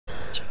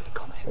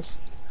Lounds.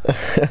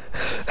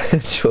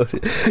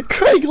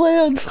 Craig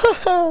Lowndes.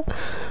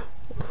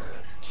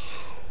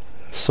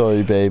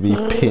 Sorry, baby.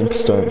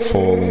 Pimps don't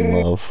fall in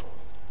love.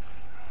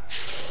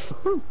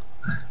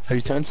 Have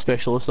you turned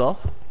specialist off?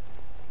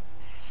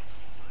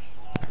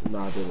 No,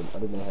 I didn't. I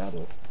didn't know how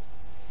to.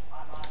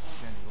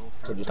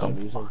 So just don't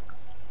use them.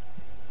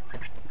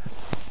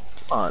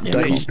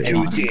 Don't use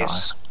any.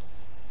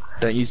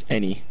 Don't use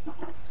any.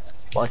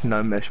 Like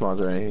no mesh mines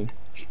or anything.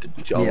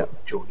 Yeah.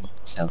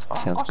 Sounds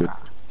good.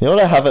 You know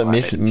what I haven't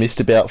missed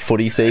about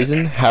footy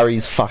season?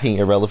 Harry's fucking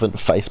irrelevant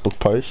Facebook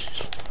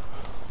posts.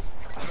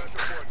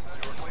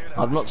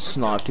 I've not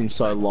sniped in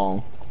so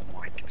long.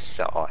 Like,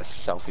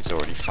 self is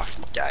already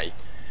fucking gay.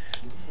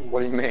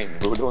 What do you mean?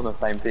 We were doing the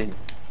same thing.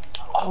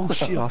 Oh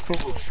shit! I thought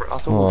we were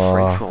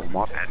free for all.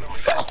 My bad.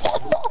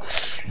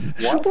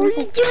 What are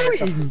you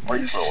doing?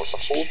 Free for all. It's a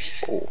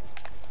full.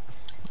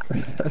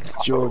 That's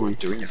I thought we were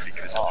doing it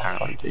because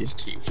apparently these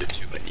teams are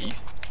too many.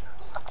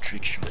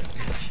 Trick shot.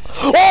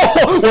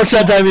 Oh! Watch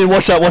that, Damien!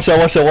 Watch that! Watch that!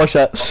 Watch that! Watch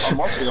that! I'm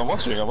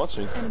watching.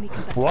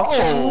 Whoa!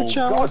 Watch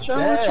out, watch out,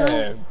 watch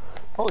out.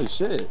 Holy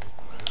shit!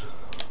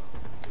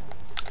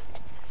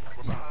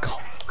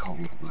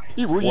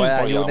 You would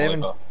Wow, use you'll my never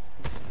armor.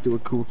 do a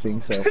cool thing,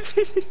 so.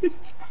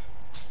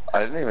 I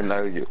didn't even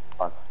know you.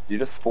 You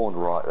just spawned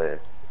right there.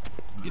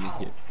 I'm getting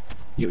hit.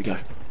 Here we go.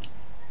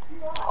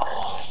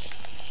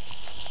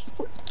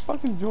 What the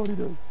fuck is Jordy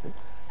doing?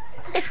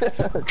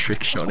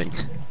 Trick shotting.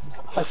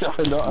 I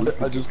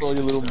just saw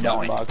your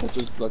little mark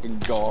just fucking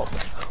go up.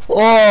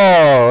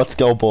 Oh, let's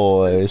go,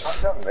 boys.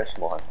 I got mesh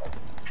line.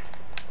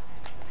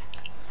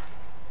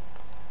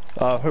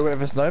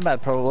 Whoever's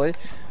nomad probably.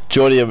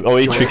 Geordie, are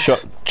we trick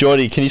shot?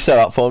 Geordie, can you set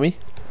up for me?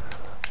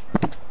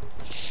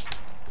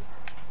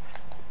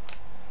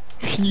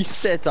 Can you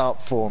set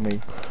up for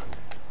me?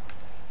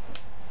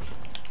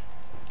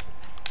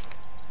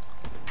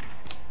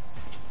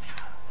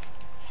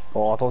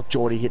 Oh, I thought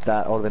Geordie hit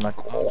that. I would have been like,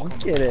 oh,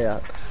 get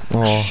out.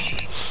 Oh.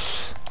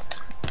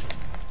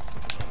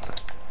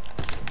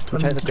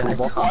 Can I take the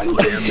toolbox?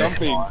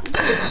 Jumping.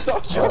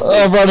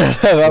 Oh, run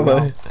out of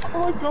ammo.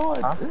 Oh my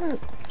god. Huh? Can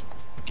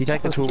you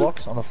take the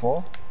toolbox on the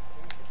floor?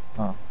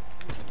 Oh.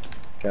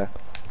 Okay.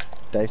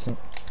 Decent.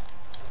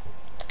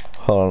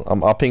 Hold on,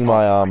 I'm upping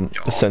my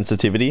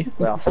sensitivity.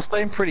 Wow,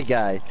 15 pretty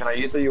gay. Can I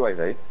use a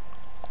UAV?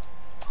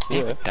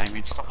 Yeah.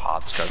 Damien, stop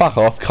hard scoping. Fuck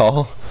off,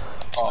 Cole.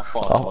 Oh,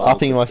 fine. I'm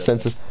upping my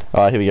senses.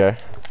 Alright, here we go.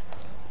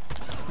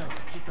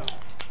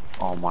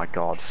 Oh my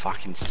god,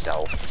 fucking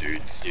self,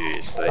 dude.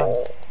 Seriously.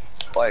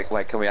 Wait,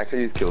 can we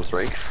actually use kill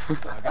streaks?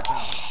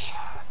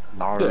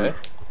 No. Yeah.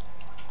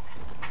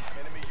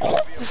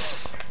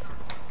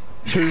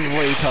 Two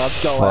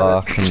retards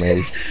go Fuck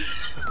me.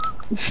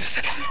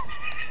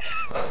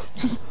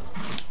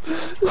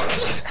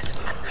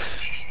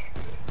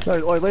 No,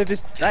 leave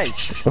this. Hey,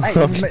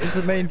 this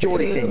is me and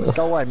Geordie thing.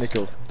 Go away,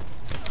 Mickle.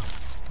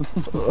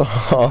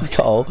 Oh,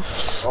 Cole.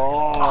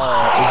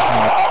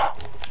 Oh,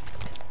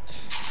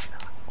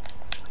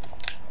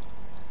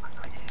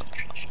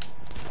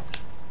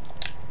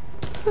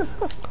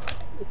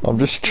 I'm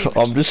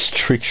just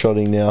trick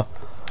shotting now.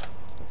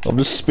 I'm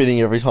just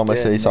spinning every time I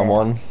see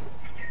someone.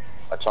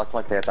 I chucked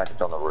my care package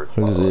on the roof.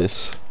 Who's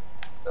this?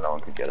 So no one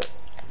could get it.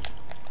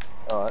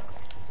 Alright.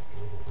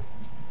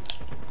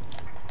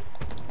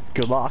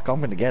 good luck. I'm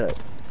gonna get it.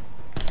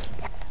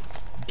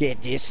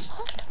 Get this.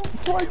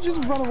 Why'd you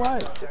just run away?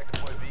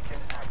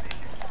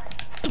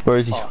 Where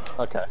is he? Oh,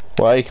 okay.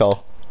 Where are you,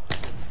 Cole?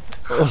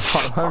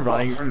 I'm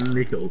running from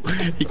Mickle.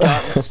 He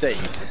can't see.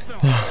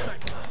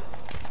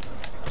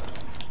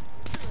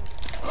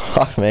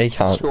 Fuck me, he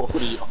can't.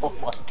 Jordy, oh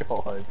my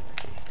god.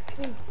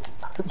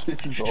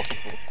 This is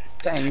awful.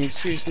 Damn,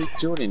 seriously,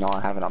 Jordy and I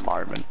are having a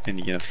moment and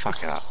you're gonna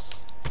fuck it up.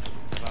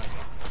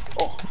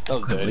 Oh, that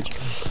was dirty.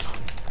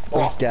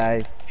 We're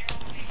gay.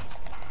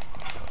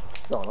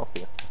 Going off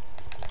here.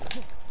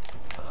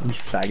 You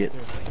faggot.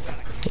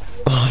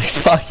 Oh,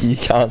 fuck you,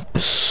 cunt.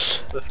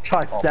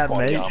 Try to stab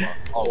me.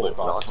 I'll live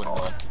last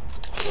one.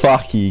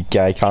 Fuck you,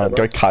 gay cunt.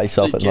 Go cut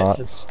yourself at night.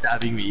 For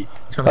stabbing me.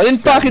 I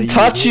didn't fucking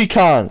touch you,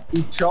 cunt.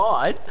 You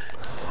tried.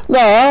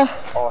 Nah.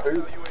 Oh,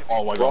 who?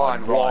 Oh my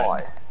god,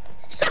 why?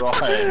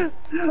 Ryan.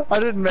 I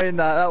didn't mean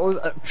that. That was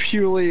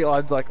purely. I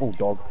was like, oh,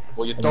 dog.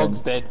 Well, your dog's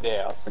dead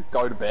now, so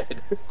go to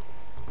bed.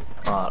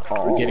 Alright,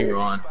 I'm getting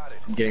Ryan.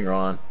 I'm getting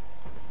Ryan.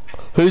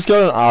 Who's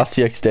got an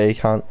RCXD,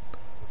 cunt?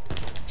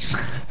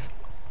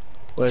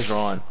 Where's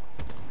Ryan?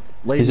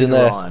 Leave He's me in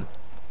there. Ryan.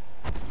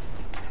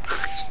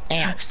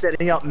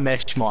 Setting up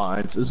mesh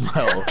mines as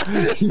well.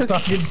 You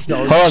fucking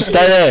dog. Hold on,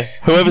 stay there.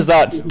 Whoever's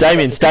that.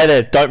 Damien, stay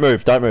there. Don't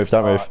move, don't move,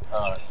 don't move.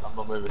 Alright, I'm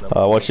not moving.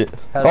 Watch it.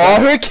 Oh,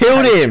 who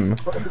killed him?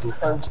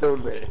 Don't kill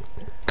me.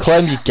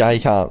 Clem, you gay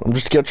cunt. I'm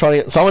just trying to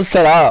get someone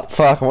set up.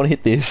 Fuck, I want to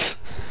hit this.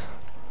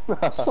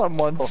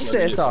 Someone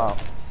set up.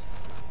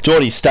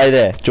 Geordie, stay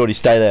there. Geordie,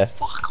 stay there.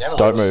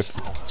 Don't move.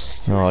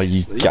 Seriously, Oh,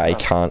 you gay bro.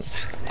 cunt.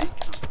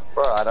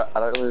 Bro, I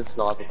don't lose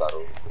sniper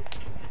battles.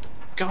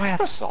 Go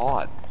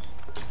outside.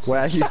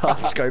 Wow, you are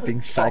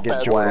scoping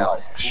faggot, Jordan. Wow.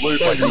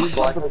 Luke, like, you come to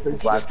like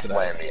Princess black yesterday.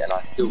 slam me and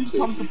I still You kill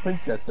come to you.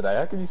 Prince yesterday.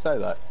 How can you say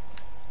that?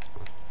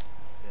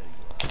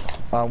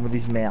 With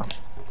his mouth.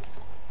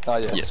 Oh,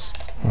 yes. Yes.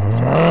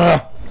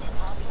 That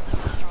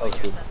was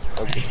good.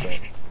 That was good.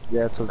 Friend.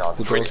 Yeah, it's a No, the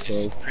door's Prince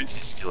closed.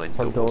 is still The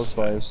indoors. door's So.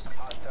 closed.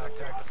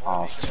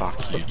 Oh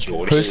fuck you,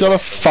 Jordan. Who's got a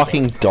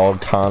fucking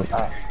dog, cunt?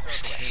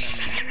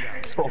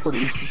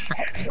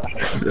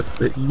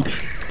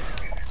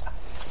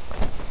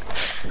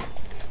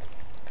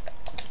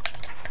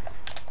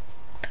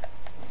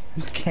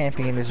 Who's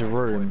camping in this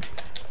room?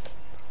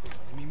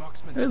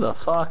 Who the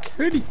fuck?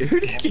 Who do you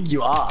think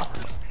you are?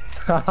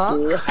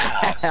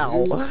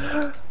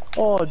 Ow!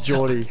 Oh,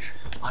 Geordie.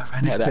 I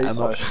ran out of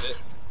ammo.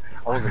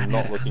 I wasn't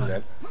not looking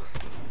then.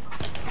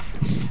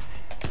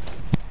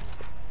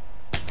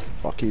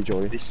 Fuck you,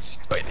 Geordie. This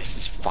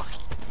is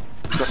fucking.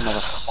 You got another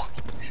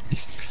fucking.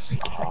 This is.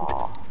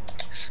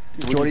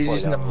 Geordie's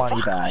using the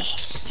money bag.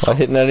 Am I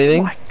hitting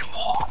anything? Oh my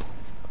god.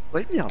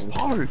 Leave me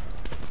alone.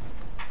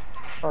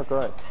 Oh,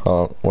 great.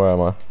 Oh, where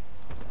am I?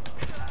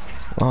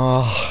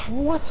 Oh,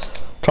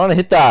 What? trying to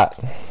hit that.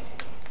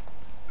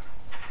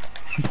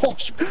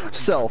 Bosh!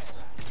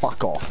 Self.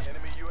 Fuck off.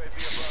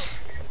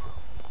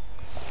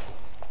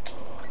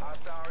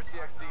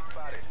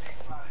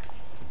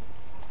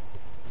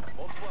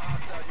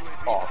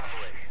 Oh,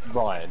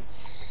 Ryan.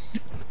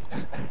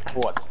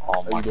 What?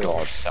 Oh my doing?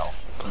 god,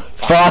 self.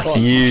 Fuck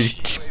you,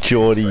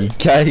 Geordie, you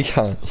gay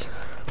cunt.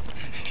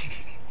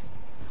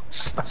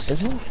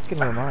 There's no fucking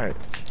remote.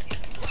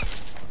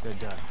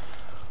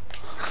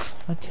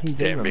 My TV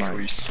Damn, remote.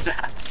 Michael, you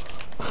snapped.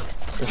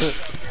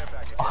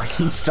 Oh,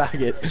 you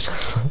faggot.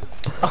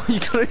 Oh, you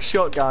got a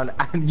shotgun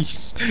and you.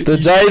 The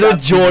day that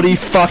Geordie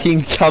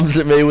fucking comes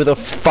at me with a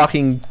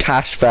fucking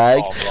cash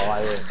bag. Oh,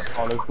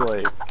 Ryan.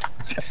 Honestly.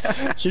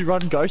 Should run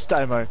ghost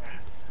ammo.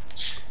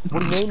 What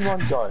do you mean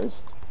one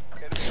ghost?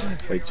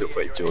 Wait,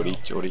 Geordie,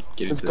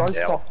 get Does into the ghost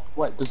tower. stop?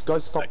 Wait, does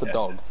ghost stop the Okay.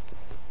 dog?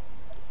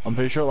 I'm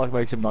pretty sure it like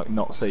makes him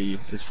not see you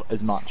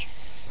as much.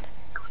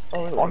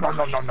 Oh, really? Oh nom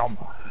nom nom nom.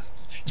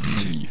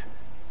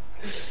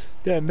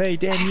 Damn me,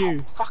 damn you.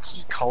 Fuck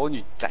you, Colin,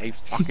 you Dave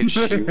fucking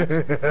Shields.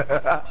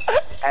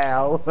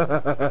 Ow.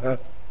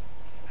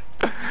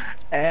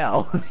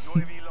 Ow.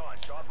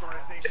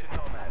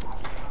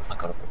 I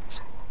gotta put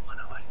this on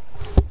away.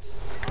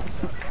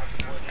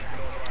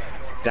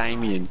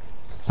 Damien.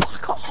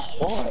 Fuck off.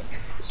 What?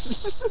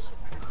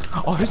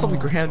 Oh, who's on the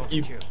ground?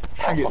 You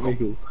faggot,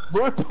 Michael.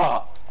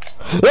 Rupert!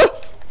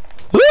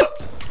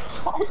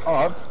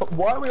 Oh,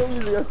 why are we all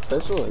using a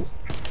specialist?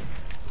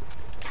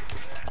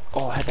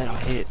 Oh, how did I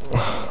hit?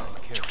 Jordan,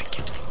 go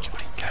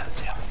to the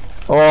tower.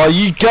 Oh,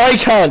 you gay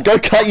cunt, go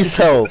cut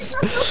yourself.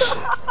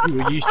 You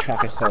will use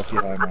tracker self, you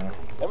homo.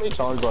 How many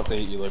times do I have to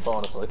eat you, Luke,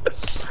 honestly?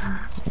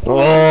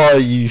 Oh,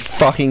 you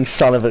fucking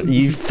son of a,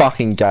 you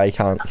fucking gay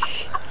cunt.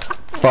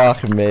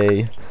 Fuck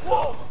me.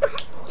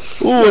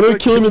 Ooh, I don't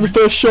kill him in the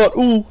first shot,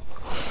 ooh.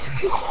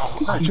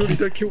 Jordan,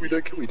 don't kill me. I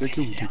get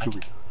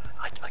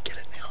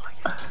it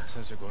now.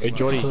 Hey,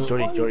 Geordie, you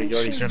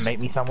gonna meet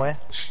me somewhere?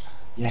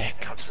 Yeah,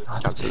 cuts.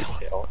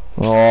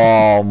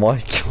 Oh my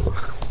god.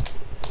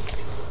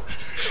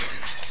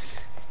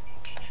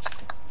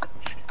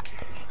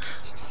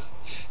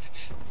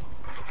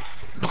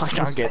 I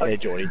can't get there,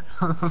 Geordie.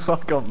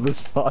 Fuck off the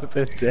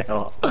sniper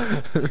tower.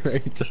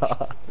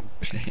 Retard.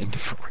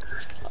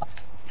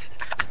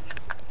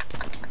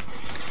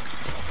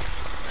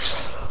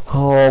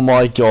 Oh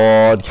my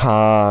god,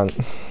 can't.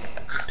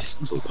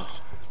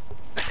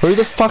 Who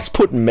the fuck's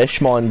putting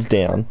mesh mines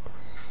down?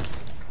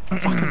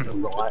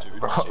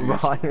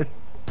 Ryan.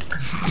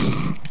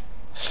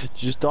 You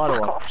just died Fuck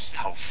or what? off,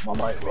 self. My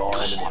mate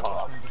Ryan and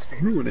half.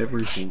 Ruin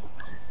everything.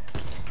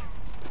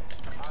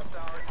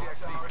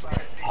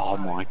 Oh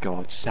my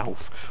god,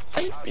 self.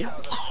 Leave me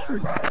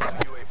alone.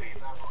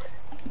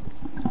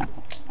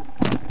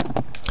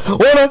 Oh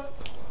no!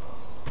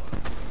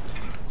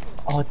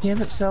 Oh,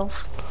 damn it,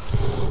 self.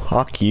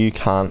 Fuck you,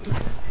 cunt.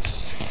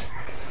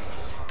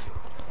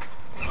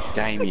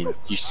 Damien,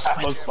 you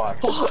That was my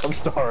fault. I'm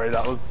sorry,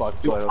 that was my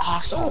fault.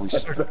 asshole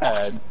is so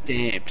bad.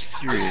 damn,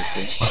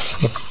 seriously.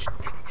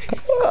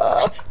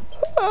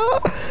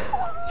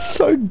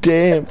 So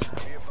damp.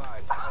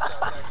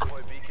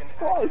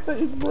 Why is that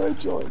his word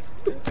choice?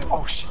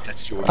 Oh shit,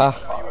 that's Jordan. Ah.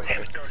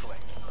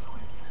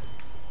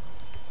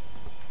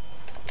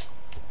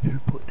 Who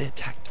put their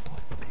tactical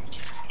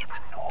beacon?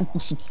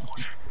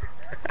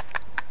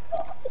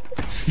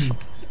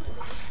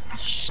 You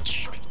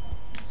stupid.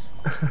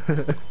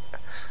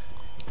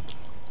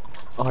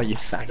 Oh, you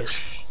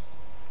faggot.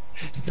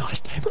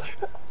 Nice demo.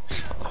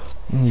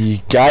 You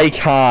gay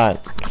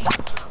cunt.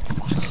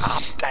 Fuck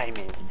up,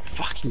 Damien, you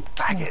fucking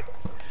faggot.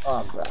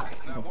 Oh, right.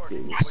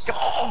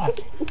 God,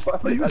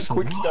 Leave us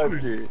quick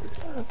scope you.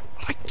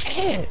 I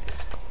can't.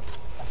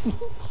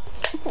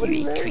 What do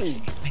you mean?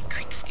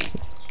 Quick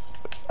skins.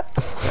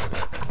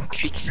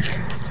 Quick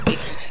skins.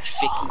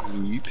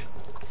 Fucking noob.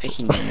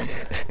 Fucking noob.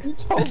 You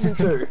told me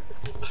to.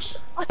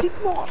 I did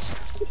not.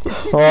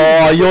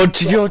 Oh, you're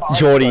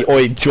Geordie.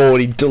 Oi,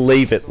 Geordie,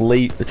 leave it.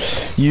 Leave.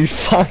 You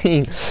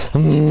fucking.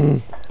 Damien,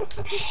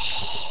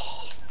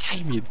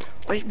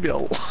 leave me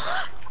alone.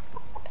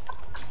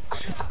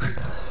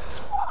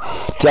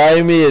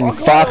 Damien,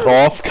 fuck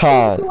off,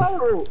 cunt.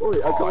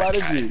 Oi, I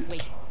collided you.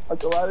 I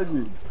collided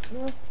you.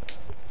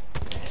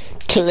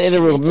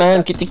 Collateral,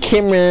 man, get the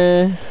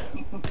camera.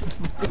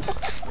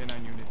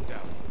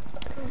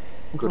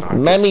 Good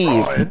Mummy.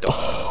 Fired.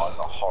 Oh, that's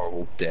a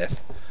horrible death.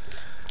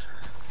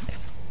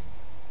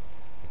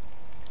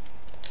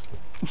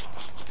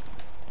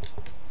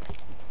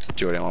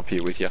 Jordan, I'm up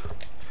here with you.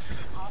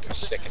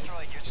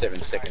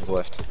 7 seconds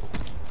left.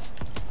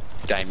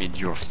 Damien,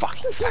 you're a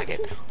fucking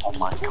faggot. Oh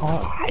my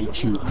god, I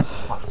hate you.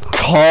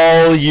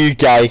 Call you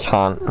gay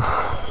cunt.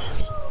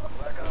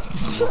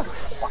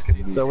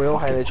 So we all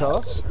hate each other.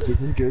 This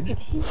is good.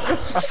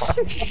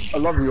 I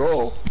love you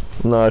all.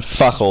 No,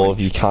 fuck all of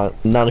you cunt.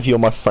 None of you are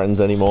my friends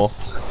anymore.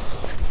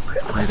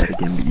 Let's play that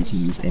again, but you can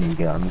use any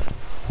guns.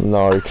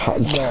 No,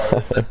 cunt.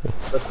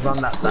 Let's run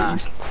that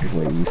back.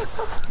 Please.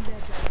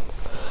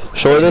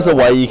 Surely there's a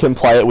way you can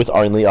play it with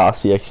only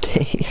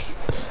RCXDs.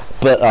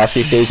 But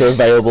RCXDs are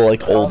available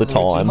like all the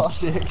time.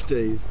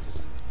 RCXDs.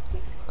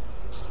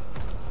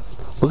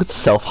 Look at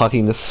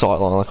self-hugging the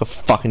sideline like a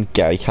fucking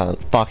gay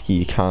cunt. Fuck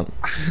you cunt.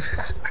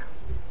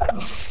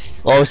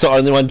 Oh, it's the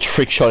only one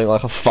trick-shotting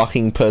like a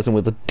fucking person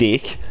with a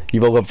dick.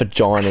 You've all got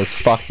vaginas.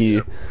 Fuck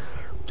you.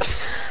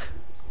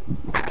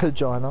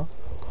 Vagina.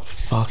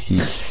 Fuck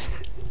you.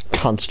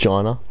 Cunt's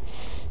vagina.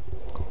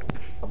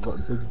 I've got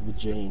a big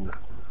vagina.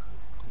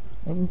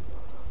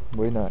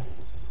 We know.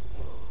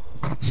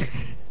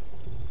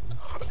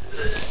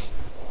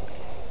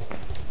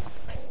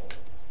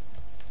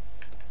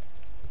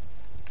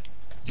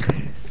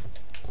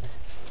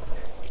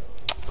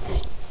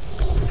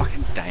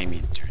 Fucking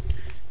Damien, dude.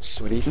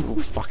 Sweaty's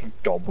little fucking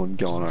goblin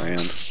going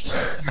around.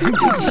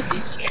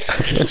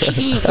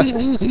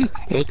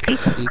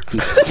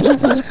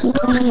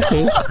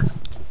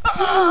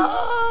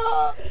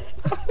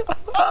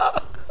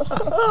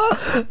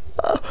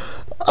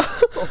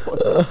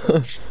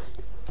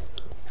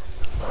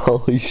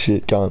 Holy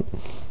shit, cunt.